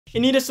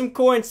In need of some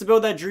coins to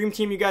build that dream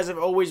team you guys have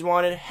always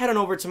wanted, head on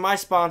over to my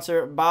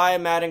sponsor, Buy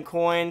Madden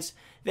Coins.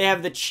 They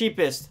have the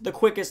cheapest, the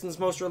quickest, and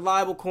most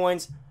reliable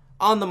coins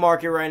on the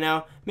market right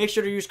now. Make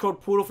sure to use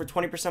code Poodle for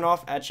 20%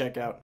 off at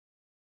checkout.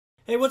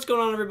 Hey, what's going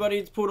on, everybody?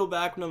 It's Poodle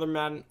back with another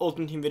Madden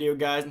Ultimate Team video,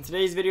 guys. And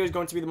today's video is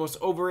going to be the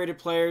most overrated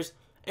players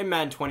in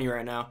Madden 20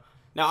 right now.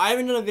 Now, I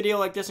haven't done a video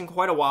like this in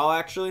quite a while,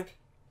 actually.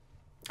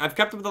 I've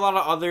kept up with a lot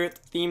of other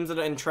themes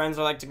and trends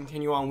I like to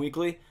continue on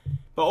weekly.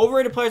 But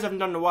overrated players I haven't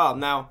done in a while.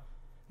 Now,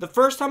 the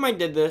first time I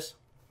did this,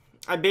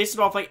 I based it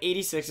off like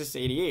 86s to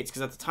 88s,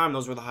 because at the time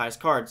those were the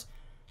highest cards.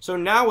 So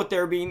now with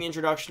there being the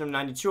introduction of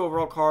 92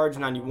 overall cards,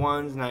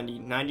 91s,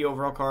 90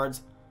 overall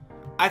cards,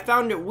 I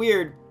found it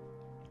weird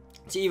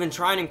to even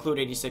try and include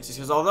 86s,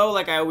 because although,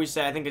 like I always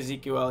say, I think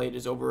Ezekiel Elliott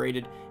is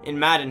overrated in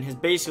Madden, his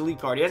base elite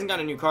card, he hasn't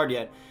got a new card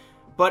yet.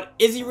 But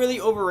is he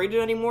really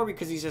overrated anymore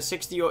because he's a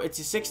 60, it's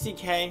a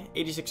 60k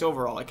 86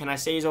 overall? Like, can I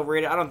say he's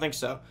overrated? I don't think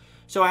so.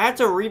 So I had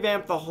to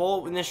revamp the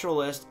whole initial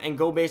list and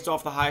go based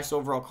off the highest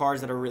overall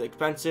cards that are really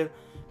expensive,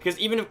 because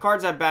even if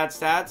cards have bad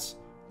stats,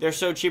 they're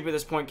so cheap at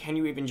this point, can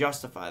you even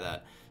justify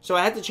that? So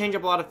I had to change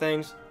up a lot of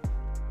things.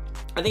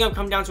 I think I've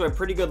come down to a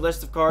pretty good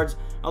list of cards.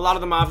 A lot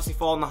of them obviously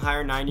fall in the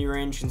higher 90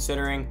 range,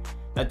 considering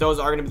that those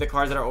are going to be the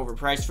cards that are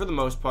overpriced for the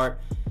most part.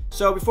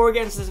 So before we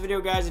get into this video,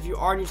 guys, if you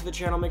are new to the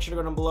channel, make sure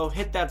to go down below,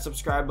 hit that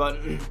subscribe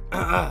button.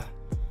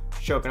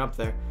 Choking up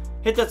there.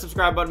 Hit that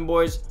subscribe button,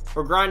 boys.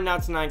 We're grinding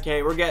out to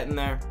 9K. We're getting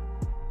there.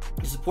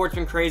 The support's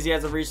been crazy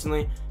as of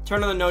recently.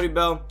 Turn on the noti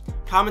bell.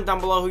 Comment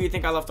down below who you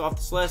think I left off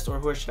this list or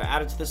who I should have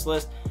added to this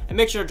list. And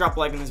make sure to drop a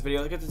like in this video.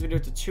 Let's get this video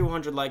to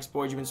 200 likes,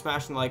 boys. You've been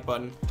smashing the like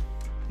button.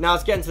 Now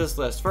let's get into this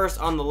list. First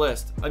on the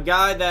list, a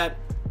guy that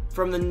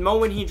from the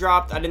moment he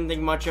dropped, I didn't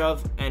think much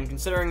of. And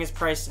considering his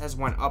price has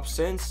went up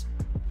since,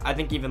 I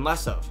think even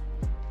less of.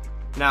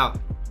 Now,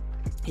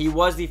 he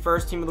was the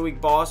first Team of the Week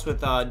boss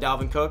with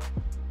Dalvin Cook.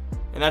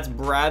 And that's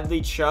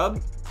Bradley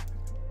Chubb.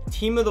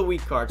 Team of the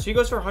Week card. So he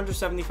goes for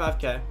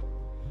 175k.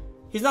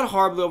 He's not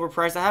horribly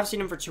overpriced. I have seen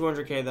him for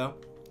 200k though.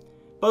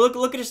 But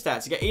look at his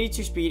stats. He got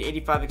 82 speed,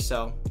 85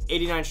 excel,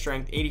 89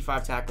 strength,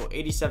 85 tackle,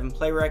 87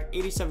 play rec,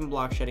 87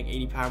 block shedding,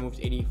 80 power moves,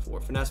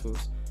 84 finesse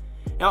moves.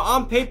 Now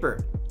on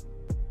paper,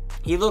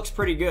 he looks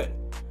pretty good.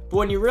 But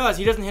when you realize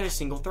he doesn't hit a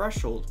single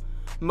threshold.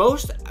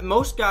 Most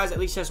guys at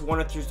least has one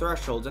or two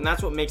thresholds, and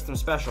that's what makes them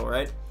special,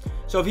 right?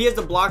 So if he has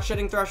the block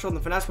shedding threshold and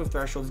the finesse move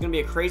threshold, he's going to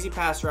be a crazy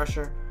pass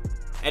rusher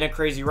and a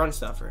crazy run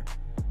stuffer.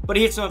 But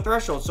he hits no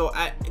threshold, so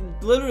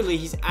literally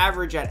he's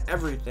average at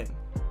everything.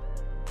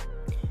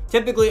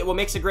 Typically, what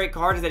makes a great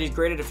card is that he's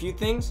great at a few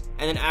things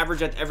and then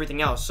average at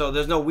everything else, so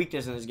there's no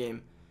weakness in his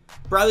game.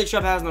 Bradley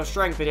Chubb has no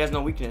strength, but he has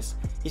no weakness.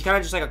 He's kind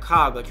of just like a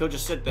cog, like he'll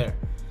just sit there.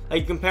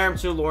 Like you compare him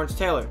to Lawrence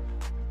Taylor.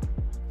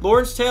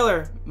 Lawrence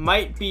Taylor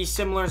might be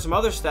similar in some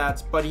other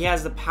stats, but he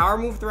has the power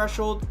move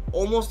threshold,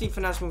 almost the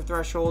finesse move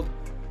threshold,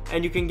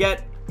 and you can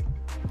get,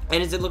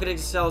 and look at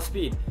his excel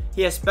speed.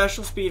 He has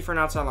special speed for an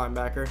outside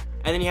linebacker,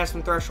 and then he has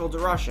some thresholds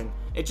of rushing.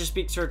 It just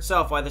speaks for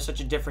itself why there's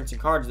such a difference in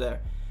cards there.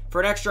 For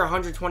an extra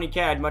 120k,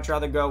 I'd much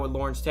rather go with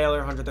Lawrence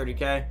Taylor,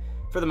 130k,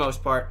 for the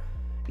most part.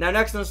 Now,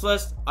 next on this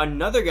list,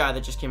 another guy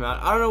that just came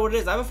out. I don't know what it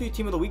is. I have a few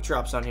Team of the Week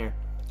drops on here.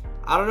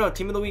 I don't know.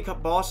 Team of the Week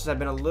bosses have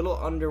been a little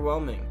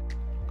underwhelming.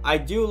 I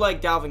do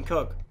like Dalvin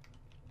Cook,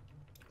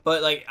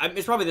 but like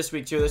it's probably this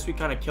week too. This week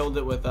kind of killed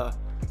it with a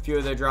few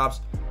of their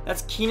drops.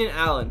 That's Keenan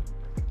Allen.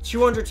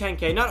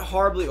 210k, not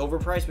horribly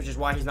overpriced, which is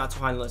why he's not so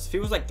high on the list. If he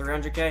was like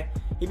 300k,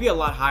 he'd be a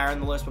lot higher on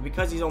the list, but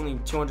because he's only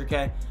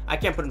 200k, I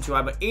can't put him too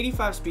high. But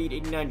 85 speed,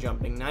 89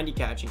 jumping, 90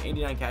 catching,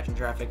 89 catching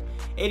traffic,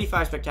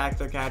 85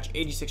 spectacular catch,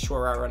 86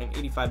 short route running,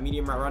 85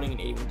 medium route running,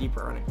 and 81 deep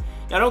route running.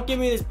 Now don't give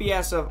me this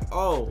BS of,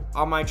 oh,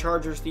 on my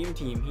Chargers theme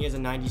team, he has a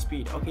 90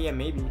 speed. Okay, yeah,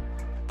 maybe.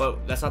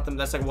 But that's not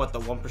that's like what, the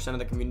 1% of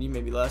the community,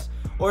 maybe less.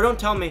 Or don't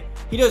tell me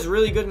he does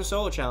really good in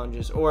solo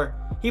challenges, or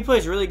he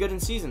plays really good in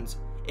seasons.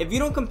 If you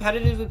don't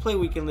competitively play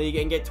Weekend League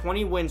and get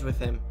 20 wins with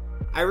him,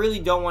 I really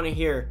don't want to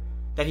hear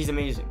that he's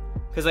amazing.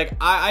 Because like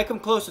I come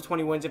close to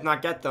 20 wins, if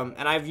not get them,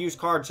 and I've used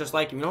cards just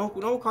like him. You know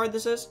what card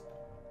this is?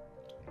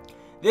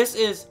 This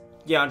is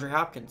DeAndre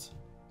Hopkins.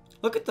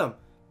 Look at them.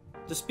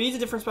 The speed's a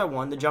difference by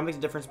 1, the jumping's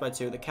a difference by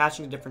 2, the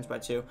catching's a difference by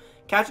 2.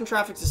 Catching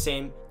traffic's the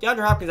same.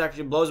 DeAndre Hopkins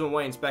actually blows him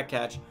away in spec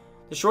catch.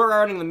 The short route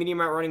running, the medium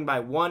route running by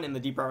 1, and the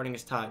deep route running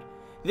is tied.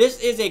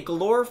 This is a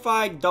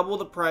glorified double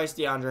the price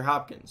DeAndre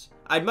Hopkins.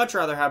 I'd much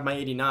rather have my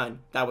 89.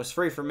 That was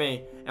free for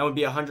me and would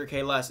be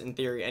 100k less in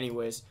theory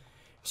anyways.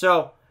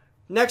 So,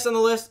 next on the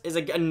list is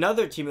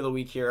another Team of the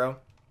Week hero.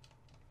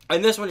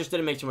 And this one just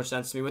didn't make too much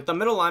sense to me. With the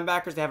middle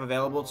linebackers they have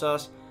available to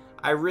us,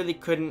 I really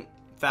couldn't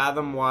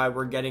fathom why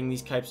we're getting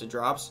these types of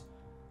drops.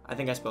 I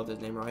think I spelled his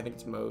name wrong. I think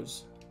it's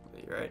Mose.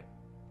 Right?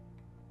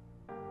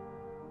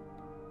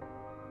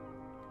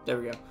 There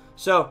we go.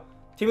 So,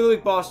 Team of the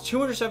Week boss,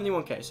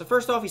 271k. So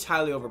first off, he's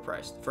highly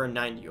overpriced for a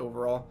 90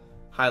 overall.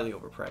 Highly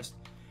overpriced.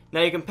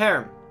 Now you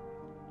compare him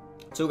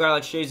to a guy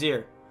like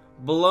Shazier.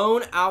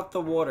 Blown out the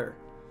water.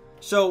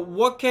 So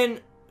what can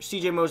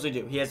CJ Mosley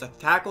do? He has a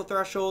tackle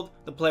threshold,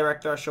 the play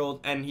rec threshold,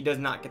 and he does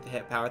not get the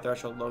hit power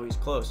threshold, though he's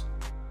close.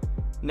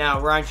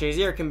 Now, Ryan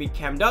Shazier can be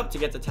chemmed up to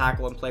get the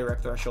tackle and play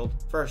rec threshold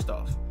first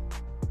off.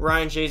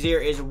 Ryan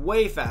Shazier is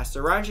way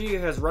faster. Ryan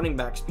Shazier has running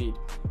back speed,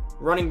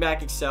 running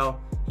back excel.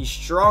 He's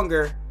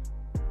stronger,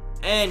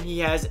 and he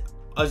has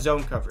a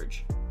zone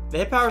coverage. The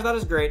hit power is not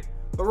as great,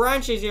 but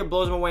Ryan Shazier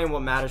blows him away in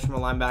what matters from a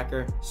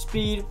linebacker.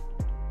 Speed,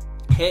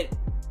 hit,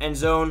 and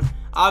zone.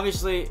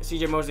 Obviously,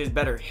 CJ Mosley has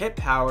better hit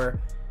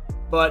power,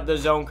 but the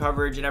zone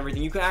coverage and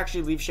everything, you can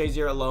actually leave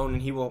Shazier alone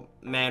and he will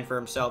man for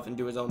himself and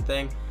do his own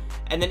thing.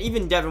 And then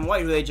even Devin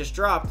White, who they just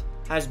dropped,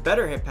 has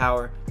better hit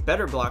power,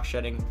 better block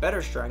shedding,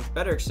 better strength,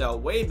 better excel,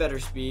 way better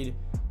speed.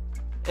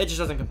 It just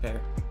doesn't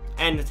compare.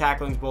 And the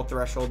tackling is both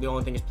threshold. The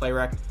only thing is play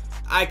rec.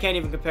 I can't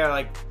even compare.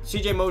 Like,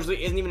 CJ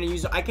Mosley isn't even a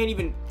user. I can't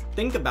even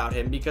think about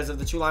him because of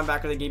the 2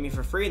 linebacker they gave me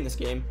for free in this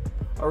game.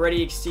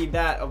 Already exceed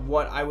that of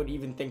what I would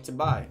even think to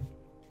buy.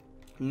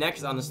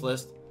 Next on this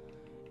list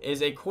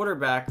is a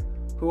quarterback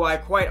who I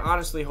quite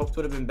honestly hoped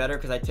would have been better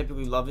because I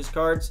typically love his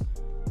cards.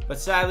 But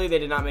sadly, they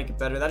did not make it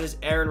better. That is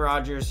Aaron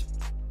Rodgers'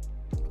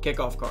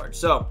 kickoff card.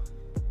 So,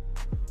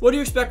 what do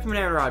you expect from an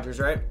Aaron Rodgers,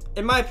 right?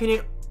 In my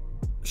opinion,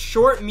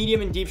 short,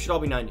 medium, and deep should all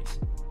be 90s.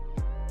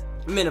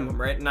 Minimum,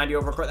 right? 90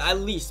 overall card, at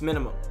least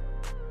minimum.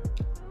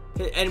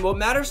 And what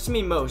matters to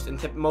me most in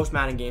most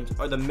Madden games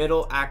are the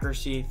middle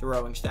accuracy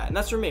throwing stat. And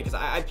that's for me because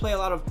I play a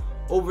lot of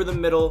over the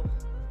middle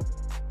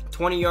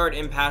 20-yard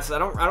in passes. I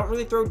don't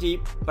really throw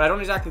deep, but I don't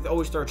exactly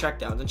always throw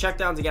checkdowns. And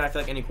checkdowns, again, I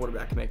feel like any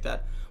quarterback can make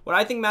that. What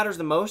I think matters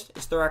the most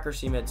is throw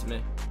accuracy mid to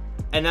me.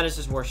 And that is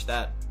his worst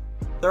stat.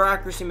 Throw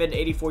accuracy mid to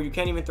 84. You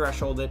can't even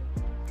threshold it.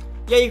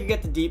 Yeah, you can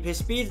get the deep. His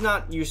speed's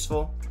not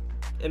useful,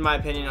 in my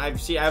opinion. I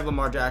have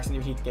Lamar Jackson,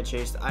 even he can get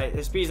chased.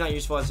 His speed's not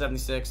useful at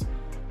 76.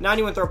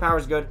 91 throw power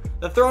is good.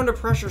 The throw under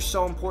pressure is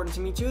so important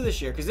to me too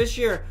this year. Because this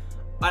year,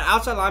 an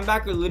outside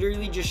linebacker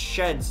literally just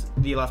sheds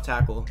the left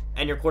tackle.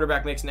 And your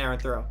quarterback makes an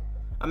errant throw.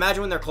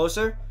 Imagine when they're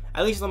closer.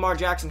 At least Lamar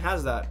Jackson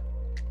has that.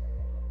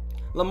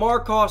 Lamar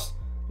costs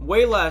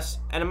way less,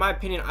 and in my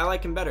opinion, I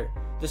like him better.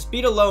 The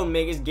speed alone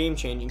is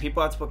game-changing.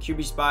 People have to put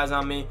QB spies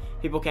on me.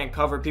 People can't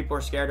cover. People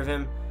are scared of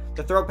him.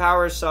 The throw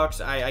power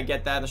sucks. I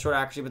get that. And the short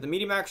accuracy, but the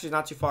medium accuracy is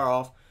not too far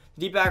off.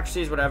 The deep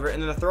accuracy is whatever.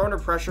 And then the throw under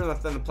pressure and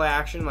the play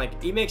action,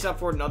 like, he makes up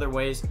for it in other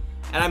ways.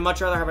 And I'd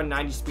much rather have a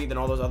 90 speed than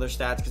all those other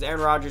stats because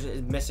Aaron Rodgers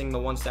is missing the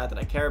one stat that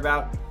I care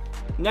about.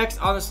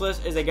 Next on this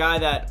list is a guy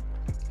that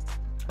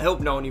I hope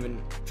no one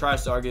even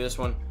tries to argue this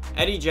one.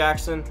 Eddie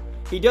Jackson.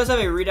 He does have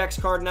a Redux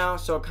card now,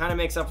 so it kind of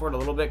makes up for it a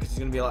little bit because he's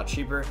going to be a lot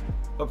cheaper.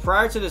 But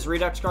prior to this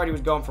Redux card, he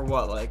was going for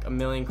what, like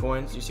 1,000,000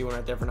 coins? You see one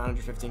right there for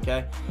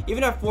 915k.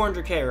 Even at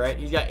 400k, right?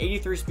 He's got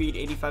 83 speed,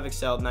 85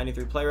 excel,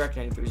 93 play rec,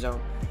 93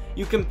 zone.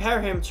 You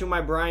compare him to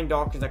my Brian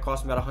Dawkins that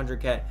cost him about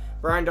 100k.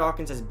 Brian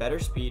Dawkins has better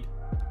speed,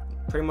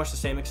 pretty much the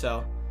same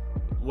excel,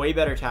 way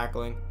better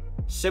tackling,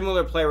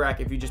 similar play rec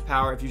if you just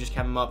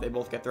chem him up, they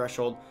both get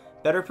threshold,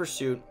 better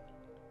pursuit,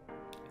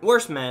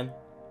 worse man,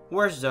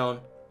 worse zone,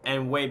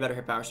 and way better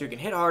hit power. So he can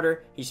hit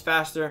harder, he's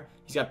faster,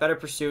 he's got better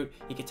pursuit,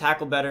 he can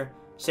tackle better,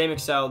 same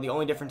excel. The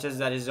only difference is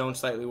that his zone's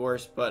slightly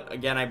worse, but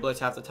again, I blitz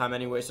half the time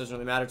anyway, so it doesn't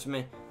really matter to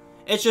me.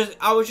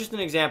 I was just an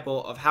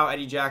example of how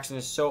Eddie Jackson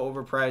is so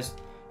overpriced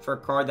for a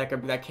card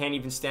that can't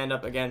even stand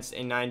up against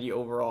a 90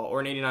 overall or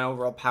an 89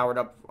 overall powered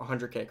up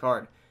 100k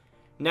card.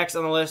 Next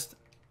on the list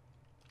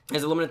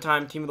is a limited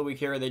time team of the week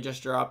hero they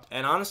just dropped,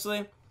 and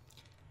honestly,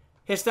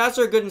 his stats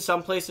are good in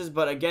some places,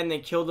 but again, they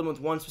killed him with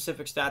one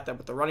specific stat that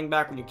with the running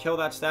back, when you kill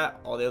that stat,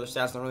 all the other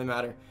stats don't really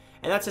matter.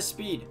 And that's his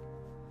speed.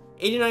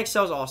 89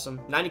 excel is awesome.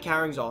 90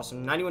 carrying is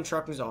awesome. 91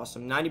 trucking is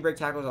awesome. 90 break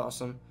tackle is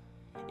awesome.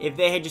 If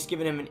they had just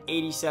given him an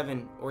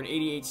 87 or an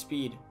 88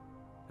 speed,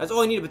 that's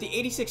all he needed. But the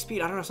 86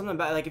 speed, I don't know, something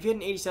about it. Like if he had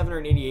an 87 or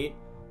an 88,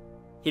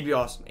 he'd be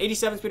awesome.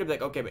 87 speed, I'd be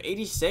like, okay, but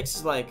 86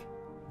 is like,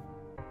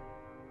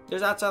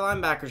 there's outside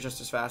linebackers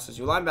just as fast as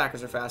you.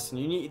 Linebackers are fast, and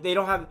he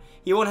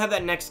won't have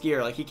that next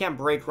gear. Like, he can't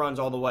break runs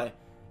all the way.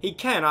 He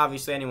can,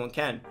 obviously, anyone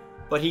can,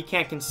 but he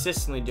can't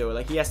consistently do it.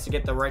 Like, he has to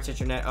get the right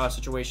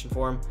situation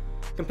for him.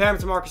 Compare him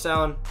to Marcus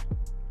Allen.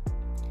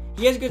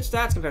 He has good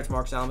stats compared to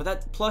Marcus Allen, but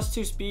that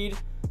 +2 speed,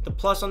 the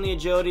plus on the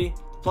agility,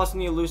 the plus on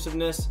the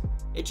elusiveness,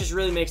 it just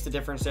really makes the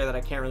difference there that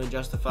I can't really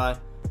justify.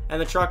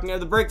 And the trucking,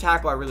 the break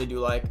tackle I really do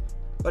like.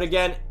 But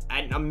again,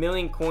 at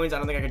 1,000,000 coins, I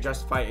don't think I could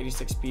justify an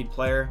 86 speed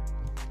player.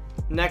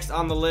 Next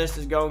on the list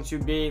is going to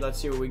be, let's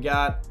see what we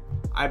got.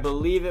 I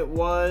believe it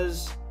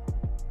was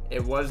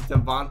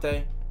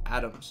Devontae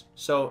Adams.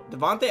 So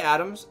Devontae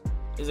Adams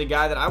is a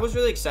guy that I was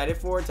really excited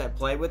for to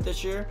play with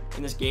this year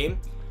in this game,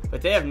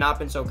 but they have not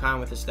been so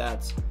kind with his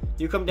stats.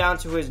 You come down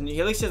to he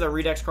at least has a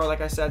Redux card,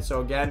 like I said,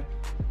 so again,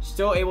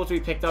 still able to be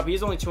picked up.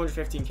 He's only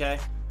 215k.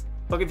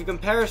 Look, if you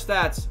compare his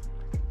stats,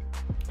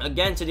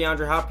 again, to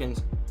DeAndre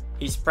Hopkins,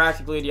 he's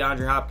practically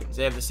DeAndre Hopkins.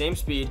 They have the same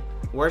speed,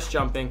 worse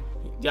jumping.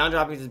 DeAndre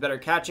Hopkins is better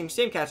catching,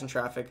 same catch in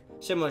traffic,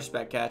 similar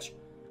spec catch,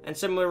 and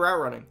similar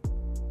route running.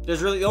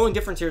 There's really, the only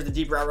difference here is the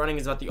deep route running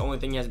is about the only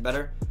thing he has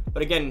better.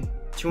 But again,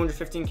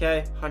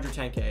 215k,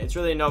 110k. It's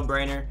really a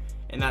no-brainer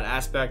in that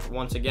aspect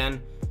once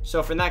again.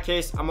 So for that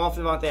case, I'm off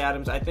Devontae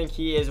Adams. I think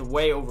he is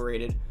way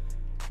overrated.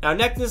 Now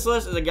next in this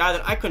list is a guy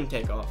that I couldn't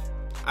take off.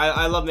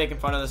 I love making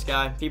fun of this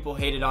guy. People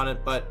hated on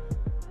it, but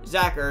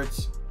Zach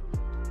Ertz,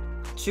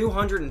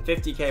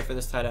 250K for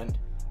this tight end.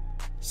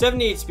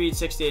 78 speed,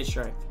 68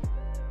 strength.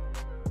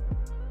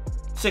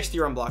 60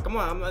 run block.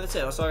 That's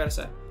it. That's all I gotta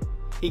say.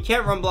 He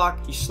can't run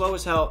block. He's slow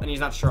as hell, and he's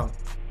not strong.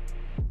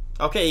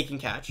 Okay, he can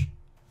catch.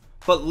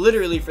 But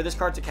literally, for this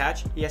card to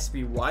catch, he has to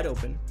be wide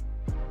open.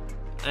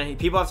 And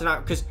people have to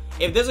not... Because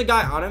if there's a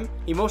guy on him,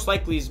 he most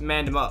likely has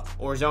manned him up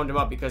or zoned him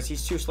up because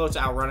he's too slow to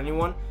outrun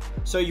anyone.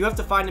 So you have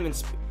to find him in...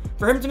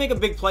 For him to make a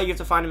big play, you have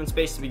to find him in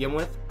space to begin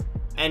with.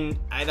 And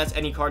that's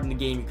any card in the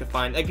game you could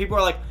find. Like, people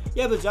are like,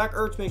 yeah, but Zach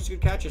Ertz makes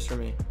good catches for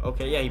me.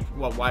 Okay, yeah,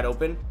 wide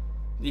open?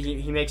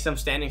 He makes them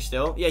standing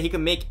still? Yeah, he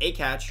can make a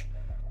catch,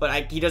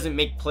 but he doesn't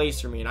make plays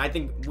for me. And I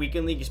think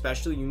weekend league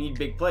especially, you need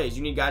big plays.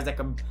 You need guys that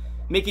can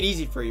make it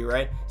easy for you,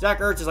 right? Zach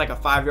Ertz is like a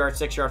 5-yard,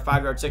 6-yard,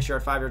 5-yard,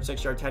 6-yard, 5-yard,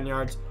 6-yard, 10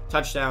 yards,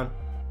 touchdown.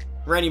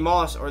 Randy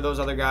Moss or those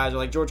other guys, or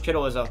like George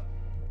Kittle is a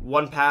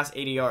 1 pass,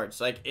 80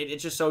 yards. Like,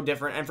 it's just so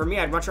different. And for me,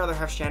 I'd much rather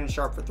have Shannon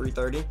Sharp for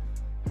 330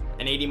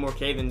 and 80 more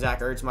K than Zach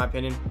Ertz, in my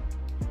opinion.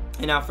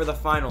 And now for the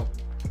final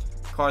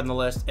card on the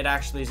list, it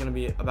actually is going to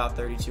be about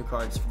 32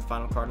 cards for the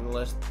final card on the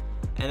list.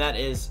 And that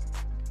is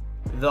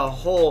the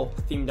whole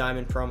Theme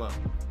Diamond promo.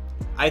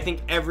 I think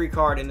every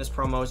card in this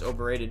promo is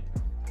overrated.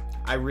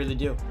 I really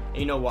do. And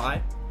you know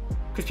why?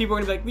 Because people are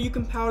going to be like, well, you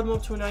can power them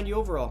up to a 90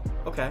 overall.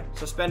 Okay,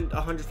 so spend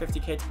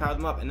 150K to power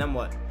them up, and then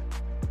what?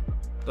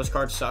 Those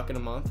cards suck in a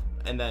month,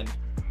 and then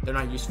they're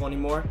not useful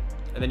anymore,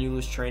 and then you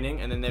lose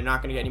training, and then they're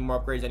not going to get any more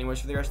upgrades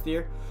anyways for the rest of the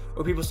year.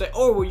 Or people say,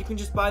 oh, well, you can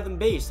just buy them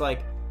base.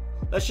 Like,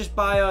 let's just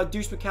buy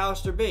Deuce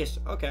McAllister base.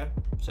 Okay,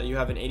 so you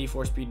have an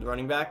 84 speed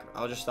running back.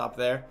 I'll just stop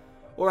there.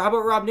 Or how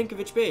about Rob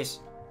Ninkovich base?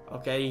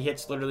 Okay, he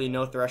hits literally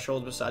no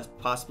threshold besides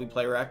possibly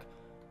play rec.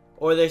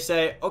 Or they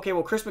say, okay,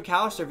 well, Chris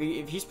McAllister,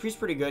 if he's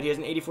pretty good. He has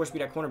an 84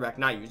 speed at cornerback,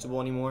 not usable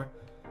anymore.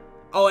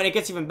 Oh, and it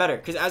gets even better,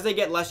 because as they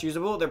get less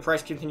usable, their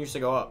price continues to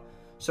go up.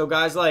 So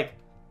guys like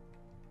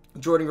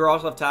Jordan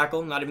Gross, left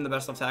tackle, not even the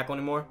best left tackle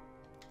anymore,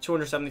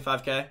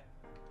 275K.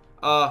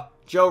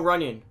 Joe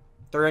Runyon,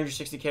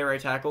 360K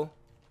right tackle.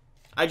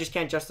 I just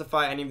can't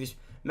justify any of these.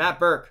 Matt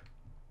Burke,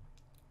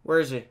 where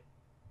is he?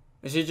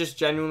 Is he just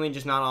genuinely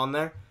just not on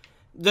there?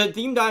 The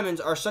Theme Diamonds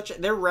are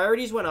their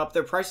rarities went up,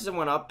 their prices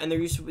went up, and their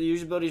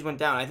usabilities went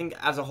down. I think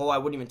as a whole, I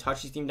wouldn't even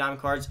touch these Theme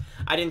Diamond cards.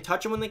 I didn't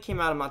touch them when they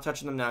came out. I'm not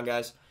touching them now,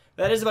 guys.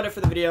 But that is about it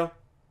for the video.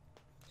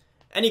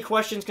 Any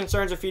questions,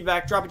 concerns, or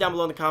feedback, drop it down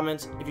below in the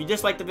comments. If you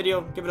disliked the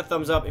video, give it a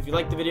thumbs up. If you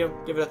liked the video,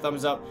 give it a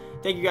thumbs up.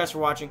 Thank you guys for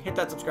watching. Hit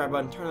that subscribe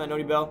button, turn on that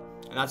noti bell,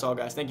 and that's all,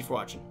 guys. Thank you for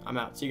watching. I'm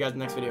out. See you guys in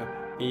the next video.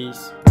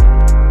 Peace.